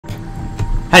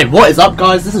Hey, what is up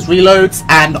guys, this is Reloads,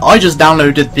 and I just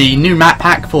downloaded the new map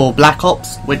pack for Black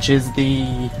Ops, which is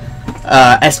the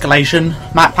Escalation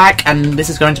map pack, and this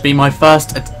is going to be my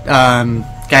first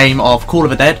game of Call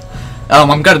of the Dead.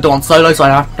 I'm going to do it on solo, so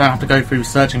I don't have to go through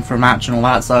searching for a match and all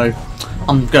that, so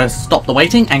I'm going to stop the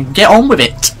waiting and get on with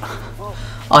it.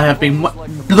 I have been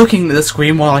looking at the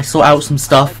screen while I sort out some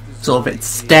stuff, sort of it's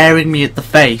staring me at the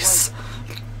face,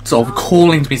 sort of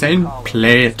calling to me saying,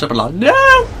 play it, I'm like,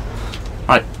 no!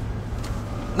 Right.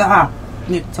 Ah,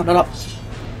 need to turn it up.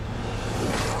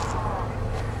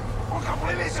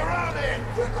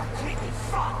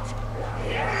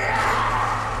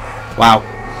 Wow.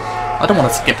 I don't want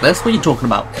to skip this. What are you talking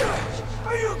about?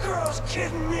 Are you girls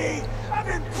kidding me? I've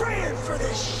been praying for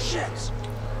this shit.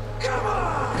 Come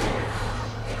on.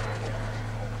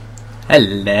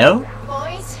 Hello?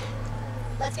 Boys,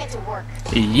 let's get to work.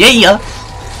 Yeah!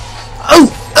 Oh!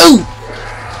 Oh!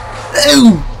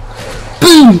 Oh!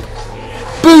 Boom!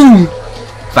 Boom!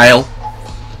 Fail. For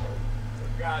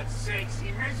God's sakes,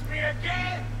 he missed me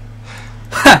again?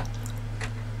 Ha!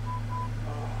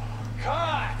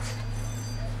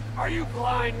 Cut! Are you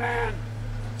blind, man?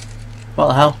 What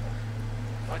the hell?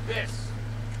 Like this.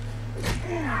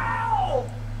 Ow!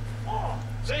 Oh,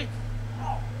 see?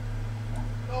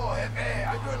 Oh, hey,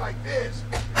 I do it like this.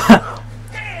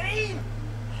 Daddy!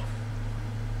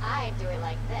 I do it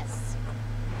like this.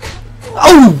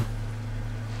 Oh!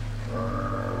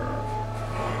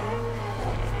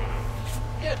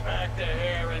 Get back to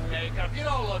hair and makeup. You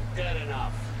don't look dead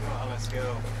enough. Well, let's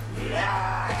go.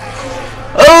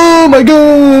 Oh my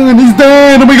god! He's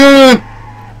dead! Oh my god!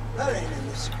 That ain't in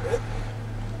the script.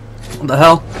 What the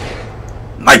hell?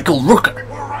 Michael Rooker!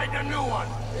 We're writing a new one.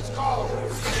 It's called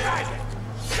Shack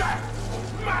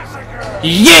Massacre.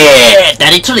 Yeah!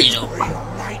 Daddy Toledo!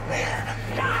 Nightmare.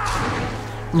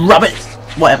 Rabbit!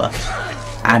 Whatever.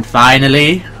 And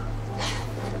finally...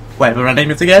 whatever her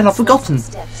name is again, I've forgotten.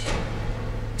 Steps.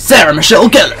 Sarah Michelle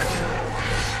Gellar!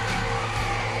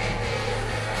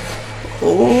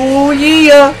 Oh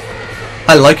yeah!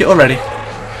 I like it already.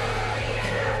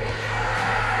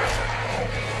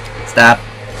 Stab.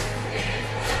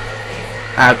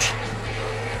 Ouch.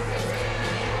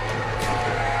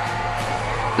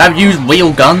 Now use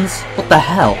real guns? What the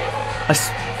hell? I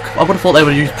would have thought they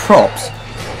would use props.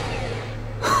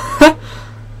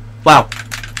 Wow.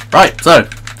 Right, so,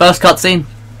 first cutscene,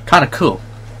 kinda cool.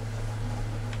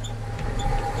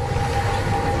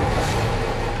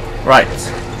 Right.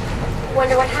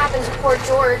 Wonder what happened to poor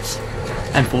George.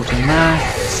 M14 there.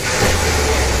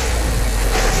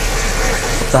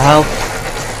 What the hell?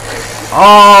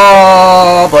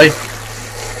 Oh boy.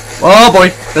 Oh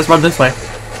boy. Let's run this way.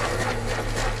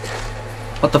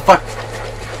 What the fuck?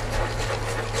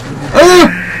 Ah!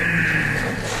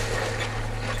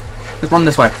 Let's run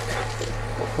this way.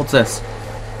 What's this?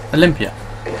 Olympia.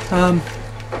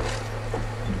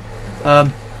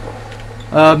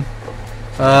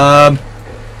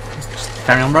 Just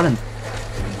carry on running.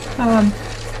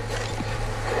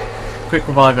 Quick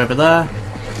revive over there.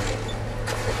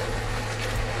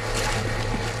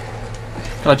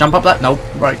 Can I jump up that? Nope.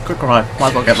 Right, quick revive. Might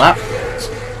as well get that.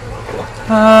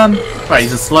 Right,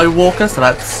 he's a slow walker, so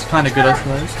that's kind of good, I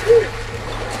suppose.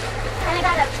 Kinda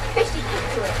got a fishy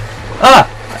kick to it. Ah!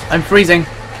 I'm freezing.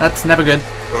 That's never good. Didn't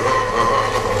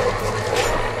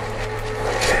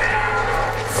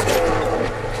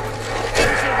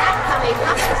see that coming,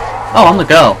 huh? Oh, I'm the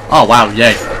girl. Oh, wow,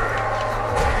 yay.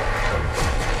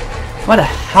 Where the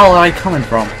hell are I coming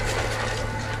from?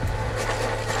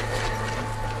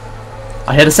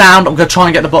 I hear the sound. I'm gonna try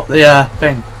and get the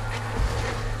thing.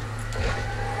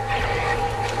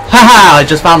 Haha! I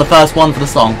just found the first one for the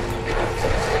song.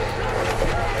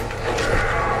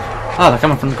 Oh, they're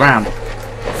coming from the ground.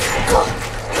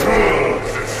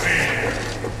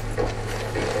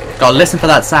 Gotta listen for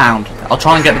that sound. I'll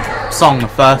try and get the song the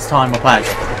first time I play.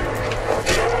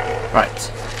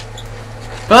 Right.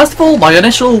 First of all, my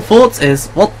initial thoughts is,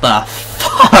 what the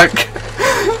fuck?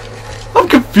 I'm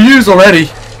confused already.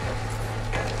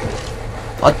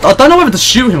 I don't know whether to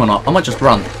shoot him or not. I might just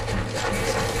run.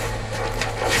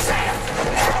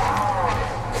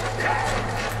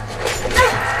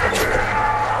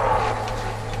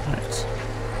 Right.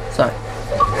 So.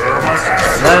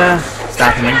 There.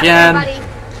 Stab him again. Buddy.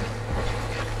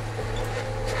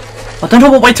 I don't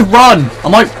know what way to run. I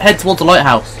might head towards the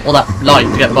lighthouse. Or that light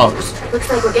to get the box. Looks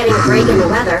like we're getting a break in the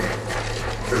weather.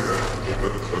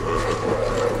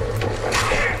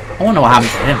 I wonder what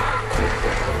happened to him.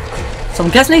 So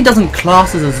I'm guessing he doesn't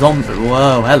class as a zombie.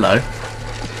 Whoa, hello.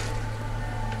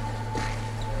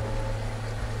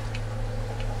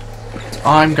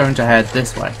 I'm going to head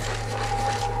this way.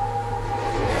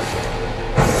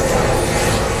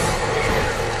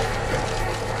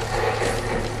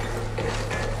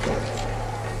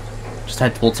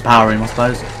 head towards the power room, I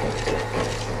suppose.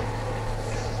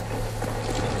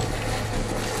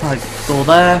 Right, door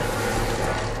there.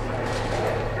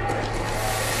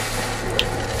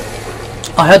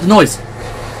 I heard the noise.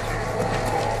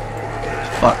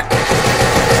 Fuck.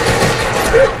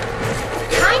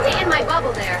 Kinda in my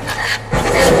bubble there.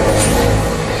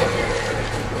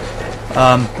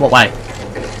 What way?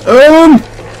 Oh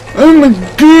my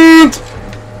god!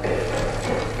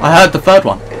 I heard the third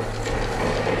one.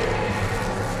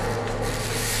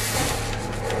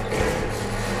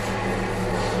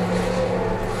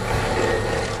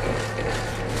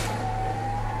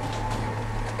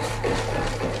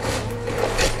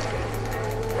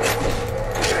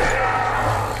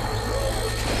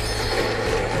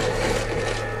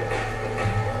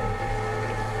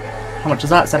 How much is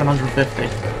that? 750.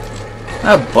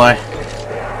 Oh boy.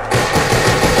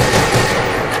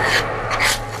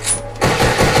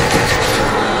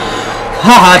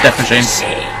 Haha, death machine.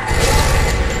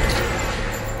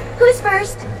 Who's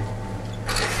first?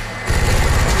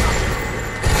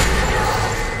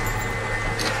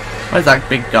 Where's that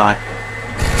big guy?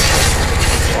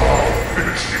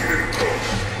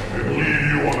 And leave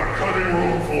you on the cutting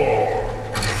room floor.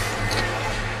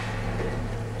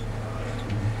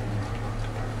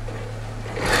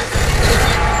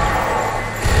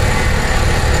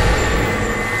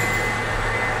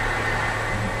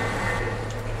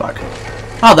 Fuck.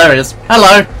 Oh, there he is.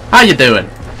 Hello. How you doing?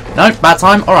 No, bad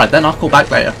time? Alright then, I'll call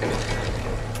back later.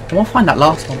 I want to find that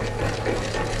last one.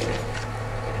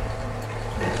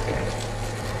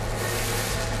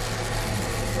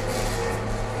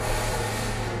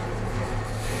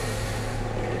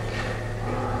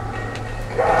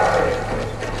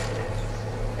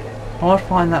 I want to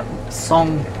find that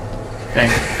song thing,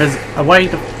 because a way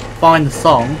to find the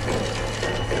song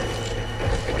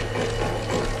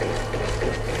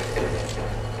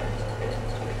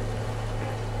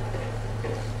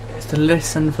is to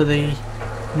listen for the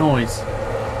noise.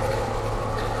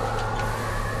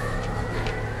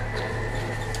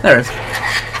 There it is.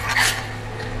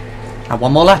 And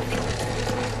one more left.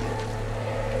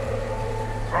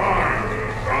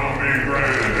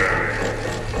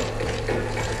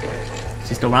 Is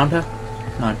he still around here?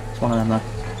 No, it's one of them though.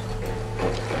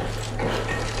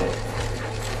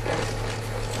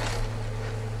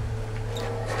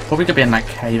 Probably could be in that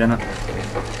cave, innit?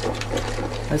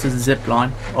 There's a zip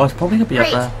line. Oh, it's probably gonna be up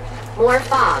Great. there. More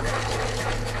fog.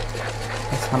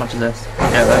 How much is this?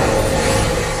 I'll get there.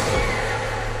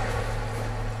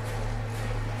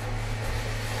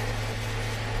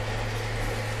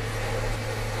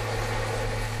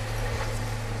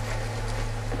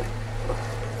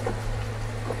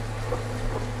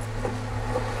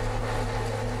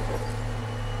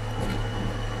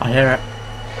 I hear it.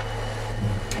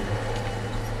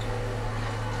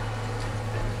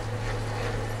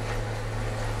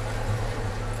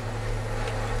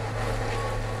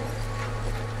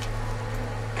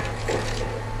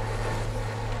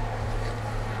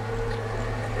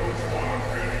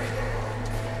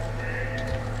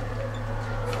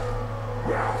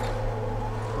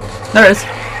 There it is.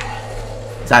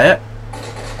 Is that it?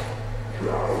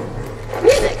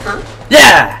 Music, huh?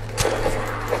 Yeah!